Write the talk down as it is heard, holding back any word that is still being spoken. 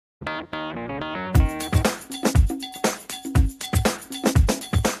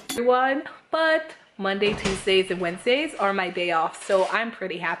one, but Monday, Tuesdays, and Wednesdays are my day off, so I'm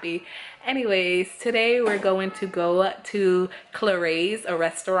pretty happy. Anyways, today we're going to go to Claret's, a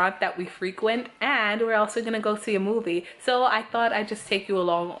restaurant that we frequent, and we're also gonna go see a movie. So I thought I'd just take you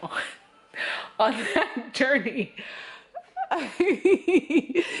along on that journey.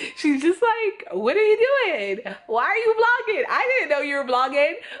 She's just like, what are you doing? Why are you vlogging? I didn't know you were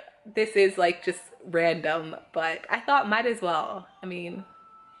vlogging. This is like just random, but I thought might as well. I mean,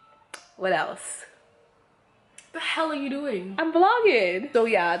 what else? What the hell are you doing? I'm vlogging. So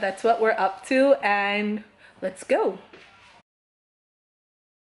yeah, that's what we're up to, and let's go.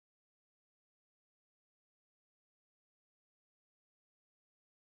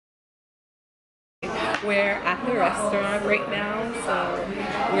 We're at the restaurant right now, so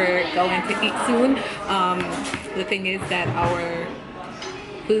we're going to eat soon. The thing is that our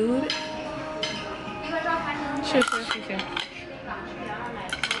food, sure.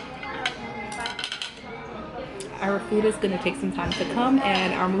 Our food is gonna take some time to come,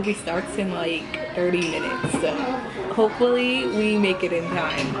 and our movie starts in like 30 minutes. So hopefully we make it in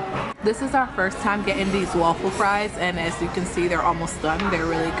time. This is our first time getting these waffle fries, and as you can see, they're almost done. They're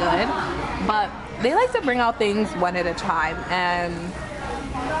really good, but they like to bring out things one at a time, and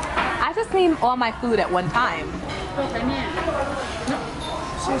I just need all my food at one time.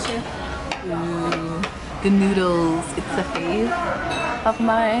 Ooh, the noodles, it's a fave of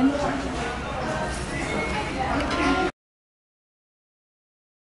mine.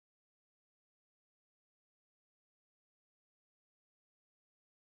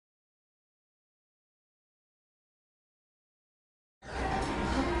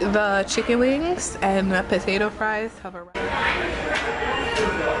 The chicken wings and the potato fries have arrived.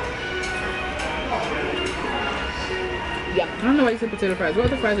 Yeah, I don't know why you said potato fries. What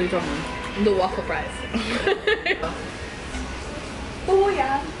other fries are you talking about? the waffle fries. Oh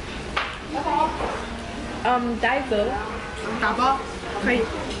yeah. Daiso.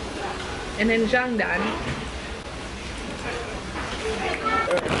 And then Jiangdan.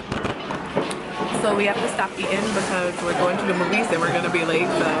 So we have to stop eating because we're going to the movies and we're gonna be late,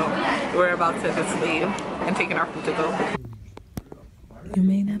 so we're about to just leave and taking our food to go. You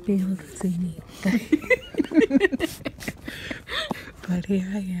may not be able to see me, but here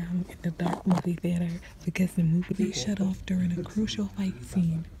I am in the dark movie theater because the movie shut off during a crucial fight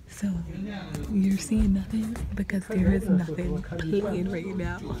scene. So you're seeing nothing because there is nothing playing right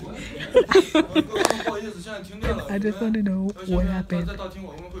now. I just want to know what happened.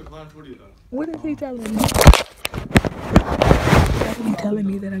 What is he telling me? He's telling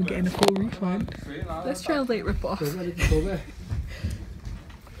me that I'm getting a full refund. Let's translate ripoff.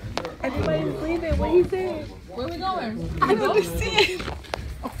 Everybody's leaving. What he said? Where are we going? I don't understand.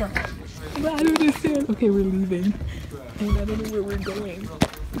 Okay. But I don't understand. Okay, we're leaving. And I don't know where we're going.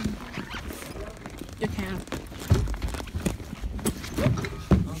 You can't.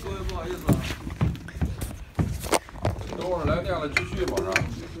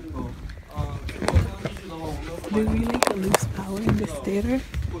 Did we like lose power in this theater?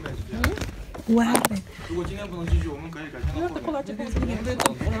 What happened?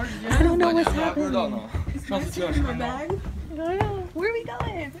 I don't know what's happening. Where are we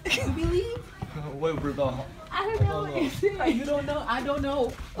going? We leave? I don't know. You don't know? I don't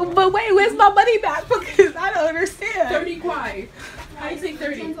know. But wait, where's my money back? Because I don't understand. 30 kwai. I say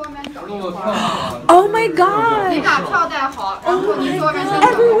 30. Oh my god!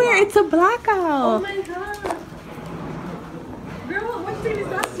 Everywhere, it's a blackout. Oh my god. Girl, what you is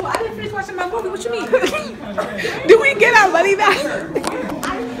that? So I didn't finish watching my movie. What you mean? Do we get our money back?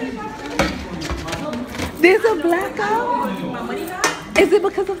 There's a blackout? My money back? Is it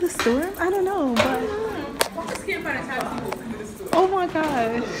because of the storm? I don't know, but... I just can't find a time people come to the store. Oh my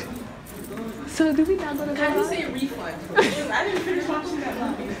gosh. So do we not go to How do you say a refund? Because I didn't finish watching that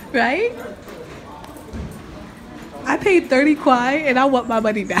movie. Right? I paid 30 kwai and I want my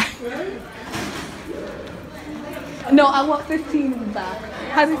money back. No, I want 15 back.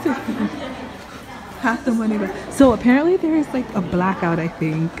 How do you say half the money back? So apparently there is like a blackout, I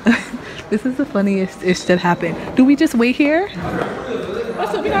think. This is the funniest ish that happened. Do we just wait here?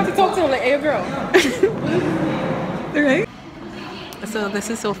 What's up? You have to talk to him like, hey girl. Right? So this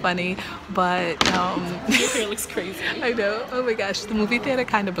is so funny, but Your hair looks crazy. I know. Oh my gosh, the movie theater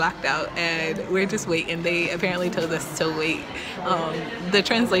kind of blacked out and we're just waiting. They apparently told us to wait. The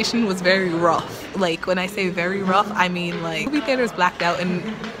translation was very rough. Like when I say very rough, I mean like movie theater's blacked out and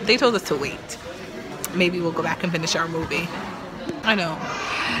they told us to wait. Maybe we'll go back and finish our movie. I know.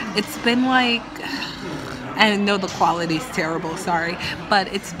 It's been like, I know the quality's terrible, sorry, but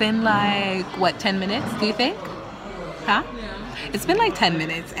it's been like, what, 10 minutes, do you think? Huh? Yeah. It's been like 10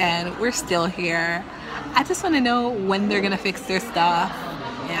 minutes and we're still here. I just want to know when they're gonna fix their stuff.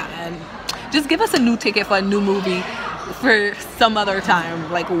 Yeah, and just give us a new ticket for a new movie for some other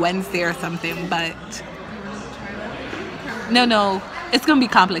time, like Wednesday or something. But no, it's gonna be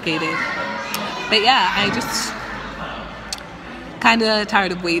complicated. But yeah, I just kind of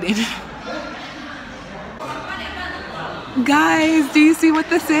tired of waiting. Guys, do you see what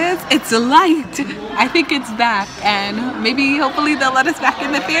this is? It's a light. I think it's back, and maybe hopefully they'll let us back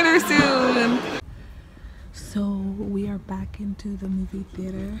in the theater soon. So we are back into the movie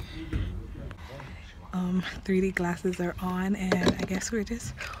theater. 3D glasses are on, and I guess we're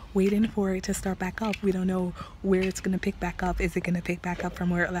just waiting for it to start back up. We don't know where it's gonna pick back up. Is it gonna pick back up from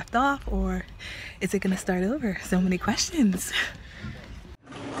where it left off, or is it gonna start over? So many questions.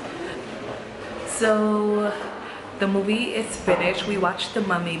 So the movie is finished. We watched The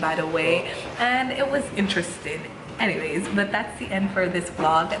Mummy, by the way, and it was interesting. Anyways, but that's the end for this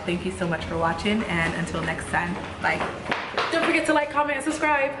vlog. Thank you so much for watching, and until next time, bye. Don't forget to like, comment, and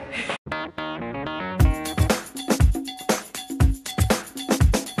subscribe.